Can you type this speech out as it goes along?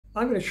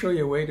I'm going to show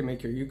you a way to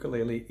make your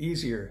ukulele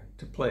easier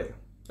to play.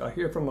 I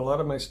hear from a lot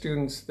of my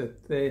students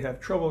that they have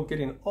trouble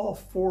getting all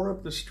 4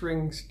 of the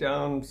strings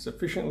down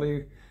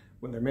sufficiently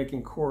when they're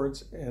making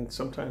chords, and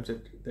sometimes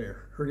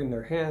they're hurting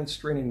their hands,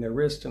 straining their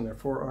wrist and their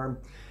forearm,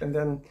 and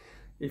then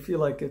you feel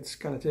like it's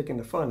kind of taking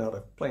the fun out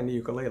of playing the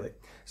ukulele.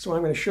 So what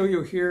I'm going to show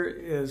you here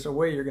is a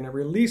way you're going to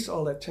release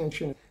all that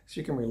tension so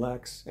you can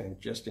relax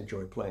and just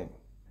enjoy playing.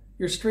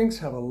 Your strings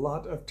have a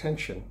lot of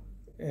tension,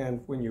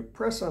 and when you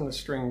press on the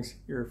strings,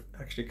 you're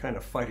actually kind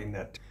of fighting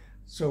that.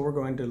 So we're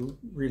going to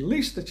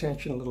release the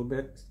tension a little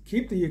bit,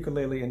 keep the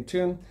ukulele in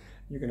tune.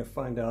 You're going to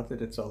find out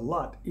that it's a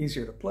lot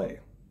easier to play.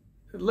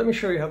 Let me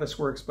show you how this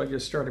works by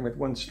just starting with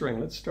one string.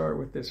 Let's start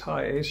with this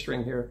high A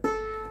string here.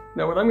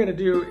 Now what I'm going to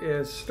do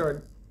is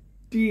start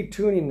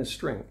detuning the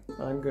string.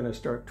 I'm going to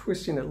start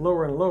twisting it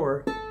lower and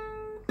lower,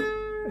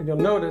 and you'll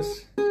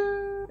notice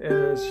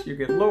as you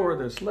get lower,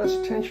 there's less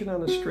tension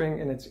on the string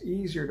and it's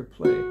easier to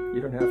play. You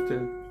don't have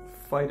to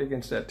fight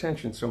against that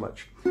tension so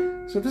much.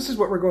 So this is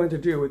what we're going to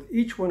do with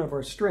each one of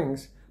our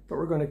strings, but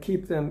we're going to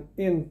keep them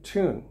in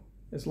tune.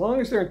 As long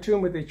as they're in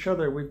tune with each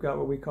other, we've got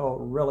what we call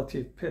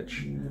relative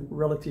pitch,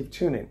 relative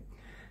tuning.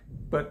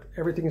 But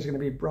everything is going to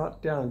be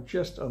brought down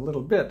just a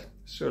little bit,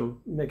 so it'll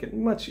make it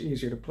much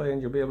easier to play, and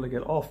you'll be able to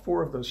get all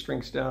 4 of those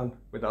strings down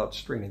without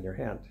straining your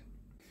hand.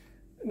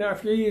 Now,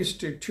 if you're used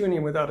to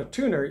tuning without a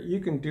tuner,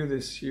 you can do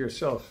this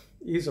yourself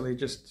easily.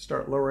 Just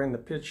start lowering the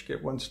pitch,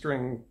 get one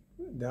string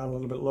down a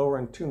little bit lower,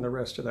 and tune the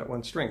rest to that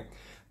one string.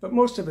 But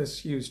most of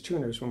us use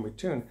tuners when we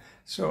tune.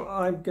 So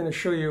I'm going to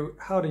show you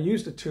how to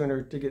use the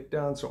tuner to get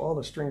down so all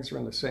the strings are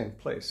in the same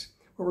place.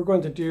 What we're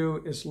going to do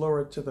is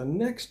lower it to the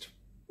next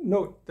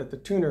note that the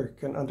tuner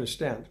can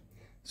understand.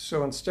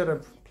 So instead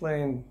of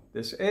playing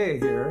this A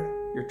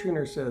here, your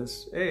tuner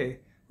says A,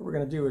 what we're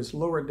going to do is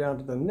lower it down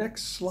to the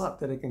next slot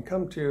that it can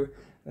come to.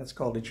 That's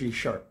called a G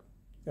sharp.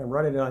 And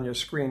writing it on your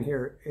screen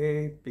here,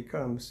 A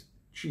becomes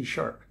G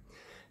sharp.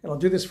 And I'll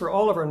do this for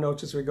all of our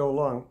notes as we go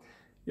along.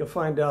 You'll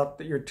find out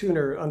that your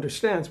tuner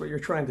understands what you're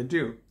trying to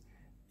do.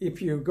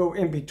 If you go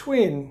in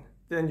between,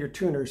 then your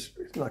tuner's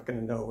not going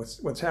to know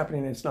what's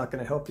happening, and it's not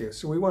going to help you.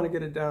 So we want to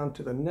get it down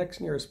to the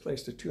next nearest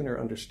place the tuner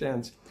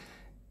understands.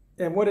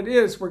 And what it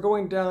is, we're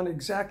going down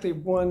exactly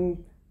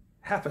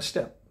half a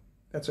step.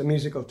 That's a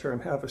musical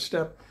term, half a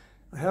step.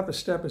 A half a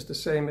step is the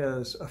same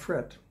as a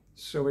fret.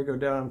 So we go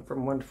down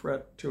from one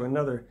fret to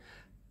another.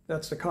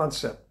 That's the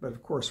concept, but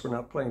of course we're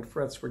not playing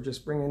frets, we're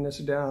just bringing this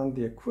down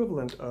the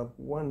equivalent of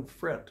 1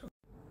 fret.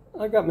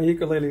 I've got my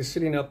ukulele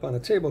sitting up on a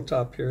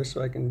tabletop here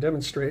so I can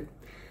demonstrate.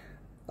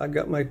 I've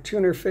got my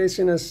tuner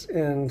facing us,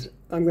 and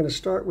I'm going to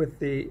start with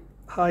the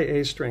high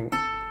A string.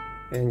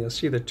 And you'll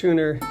see the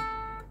tuner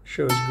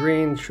shows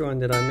green, showing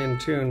that I'm in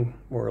tune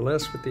more or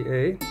less with the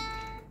A.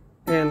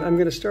 And I'm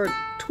going to start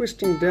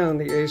twisting down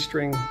the A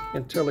string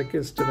until it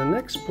gets to the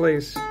next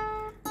place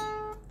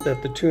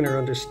that the tuner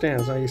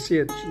understands. Now you see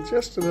it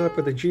just up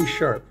with a G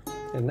sharp,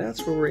 and that's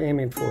what we're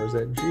aiming for, is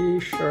that G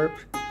sharp.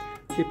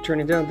 Keep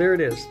turning down. There it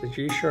is. The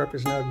G sharp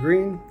is now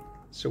green,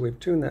 so we've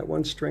tuned that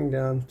one string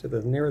down to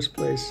the nearest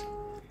place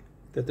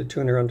that the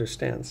tuner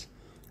understands.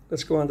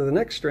 Let's go on to the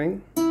next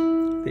string,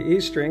 the E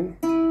string.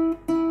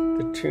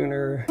 The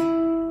tuner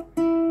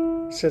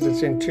says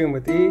it's in tune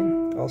with E.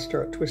 I'll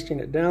start twisting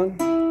it down.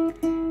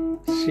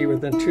 See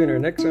what the tuner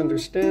next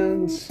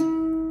understands.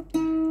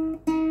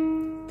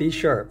 D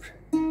sharp.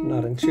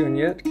 Not in tune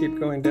yet. Keep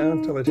going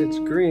down till it hits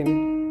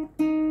green.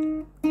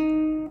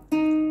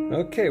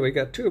 Okay, we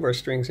got 2 of our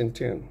strings in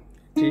tune.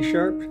 D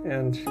sharp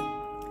and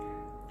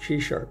G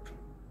sharp.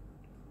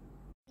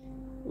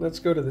 Let's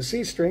go to the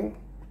C string.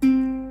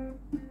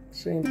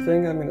 Same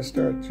thing, I'm going to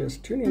start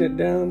just tuning it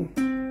down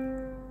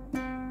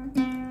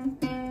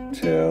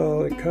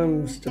till it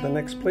comes to the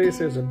next place.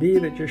 There's a B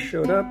that just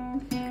showed up.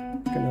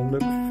 I'm going to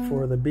look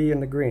for the B in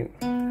the green.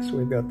 So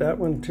we've got that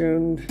one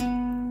tuned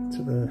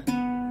to the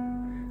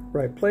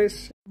right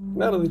place.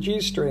 Now to the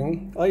G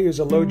string. I use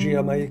a low G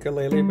on my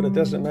ukulele, but it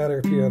doesn't matter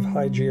if you have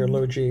high G or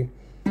low G.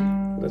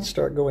 Let's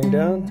start going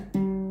down.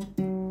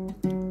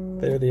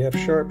 There the F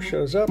sharp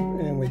shows up,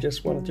 and we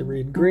just want it to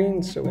read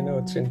green so we know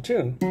it's in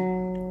tune.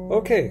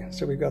 Okay,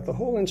 so we've got the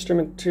whole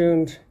instrument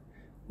tuned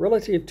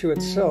relative to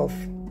itself,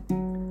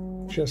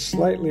 just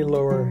slightly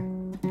lower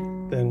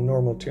than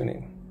normal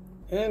tuning.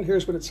 And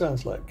here's what it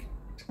sounds like.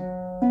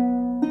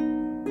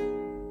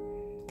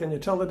 Can you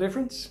tell the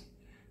difference?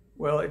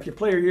 Well, if you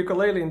play your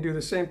ukulele and do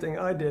the same thing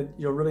I did,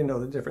 you'll really know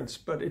the difference.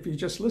 But if you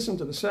just listen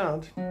to the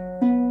sound,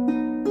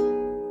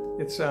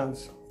 it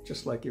sounds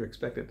just like you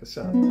expect it to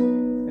sound.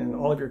 And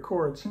all of your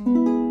chords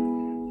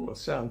will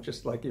sound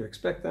just like you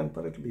expect them,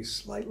 but it'll be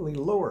slightly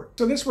lower.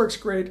 So this works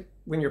great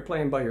when you're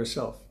playing by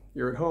yourself.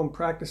 You're at home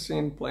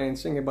practicing, playing,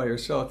 singing by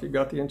yourself. You've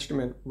got the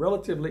instrument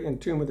relatively in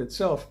tune with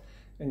itself,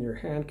 and your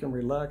hand can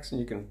relax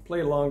and you can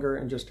play longer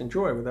and just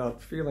enjoy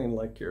without feeling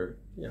like you're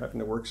having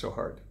to work so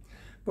hard.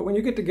 But when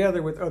you get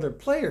together with other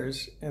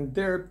players and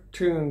they're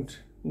tuned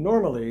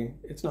normally,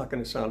 it's not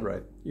going to sound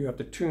right. You have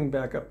to tune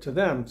back up to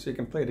them so you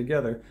can play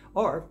together,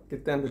 or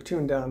get them to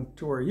tune down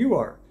to where you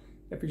are.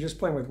 If you're just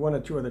playing with 1 or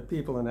 2 other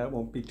people, then that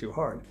won't be too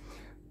hard.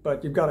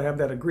 but you've got to have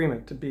that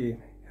agreement to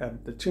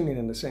have the tuning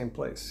in the same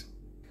place.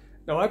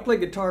 Now, I played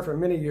guitar for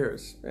many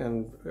years,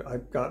 and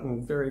I've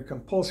gotten very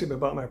compulsive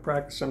about my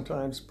practice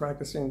sometimes,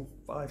 practicing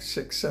 5,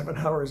 6, 7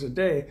 hours a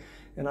day,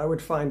 and I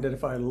would find that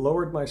if I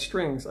lowered my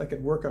strings, I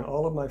could work on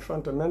all of my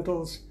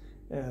fundamentals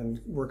and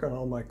work on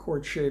all my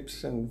chord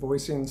shapes and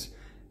voicings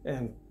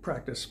and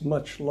practice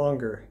much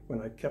longer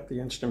when I kept the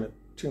instrument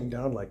tuned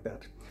down like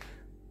that.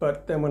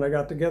 But then when I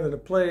got together to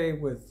play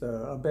with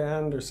a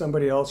band or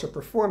somebody else or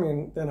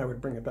performing, then I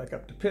would bring it back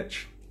up to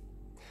pitch.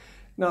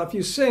 Now, if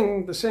you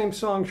sing the same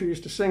songs you're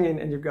used to singing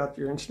and you've got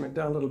your instrument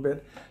down a little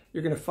bit,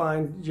 you're going to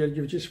find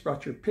you've just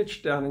brought your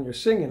pitch down and you're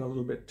singing a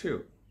little bit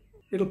too.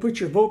 It'll put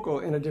your vocal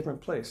in a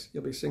different place.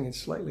 You'll be singing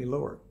slightly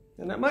lower.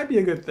 And that might be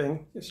a good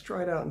thing. Just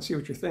try it out and see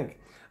what you think.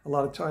 A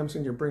lot of times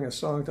when you bring a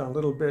song down a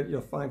little bit,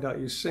 you'll find out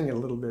you sing it a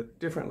little bit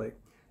differently.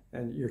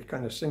 And you're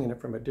kind of singing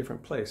it from a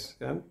different place.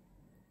 And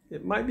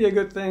it might be a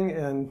good thing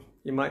and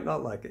you might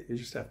not like it. You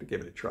just have to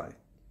give it a try.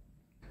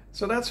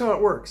 So that's how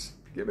it works.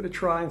 Give it a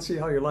try and see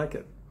how you like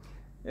it.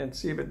 And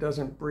see if it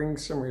doesn't bring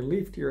some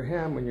relief to your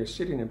hand when you're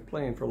sitting and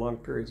playing for long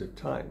periods of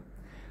time.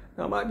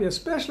 Now, it might be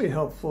especially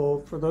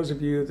helpful for those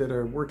of you that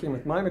are working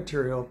with my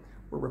material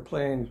where we're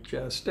playing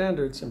jazz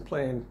standards and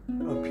playing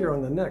up here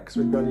on the neck, because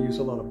we've got to use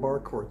a lot of bar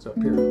chords up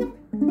here.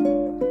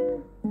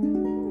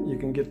 You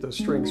can get those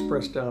strings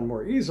pressed down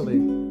more easily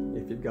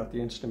if you've got the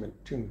instrument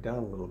tuned down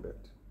a little bit.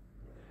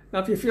 Now,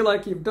 if you feel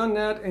like you've done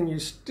that and you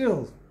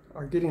still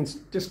are getting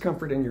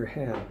discomfort in your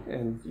hand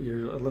and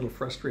you're a little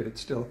frustrated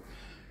still,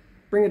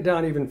 bring it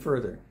down even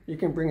further. You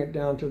can bring it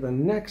down to the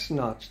next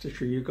notch that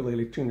your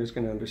ukulele tuner is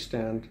going to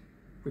understand.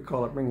 We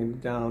call it bringing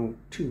it down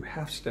 2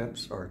 half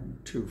steps or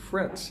 2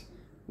 frets.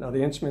 Now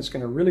the instrument's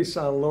going to really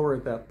sound lower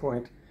at that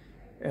point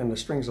and the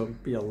strings will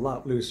be a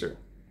lot looser.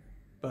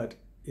 But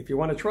if you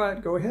want to try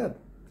it, go ahead.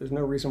 There's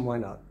no reason why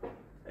not.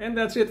 And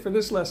that's it for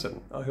this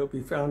lesson. I hope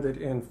you found it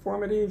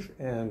informative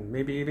and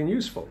maybe even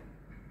useful.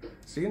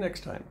 See you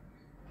next time.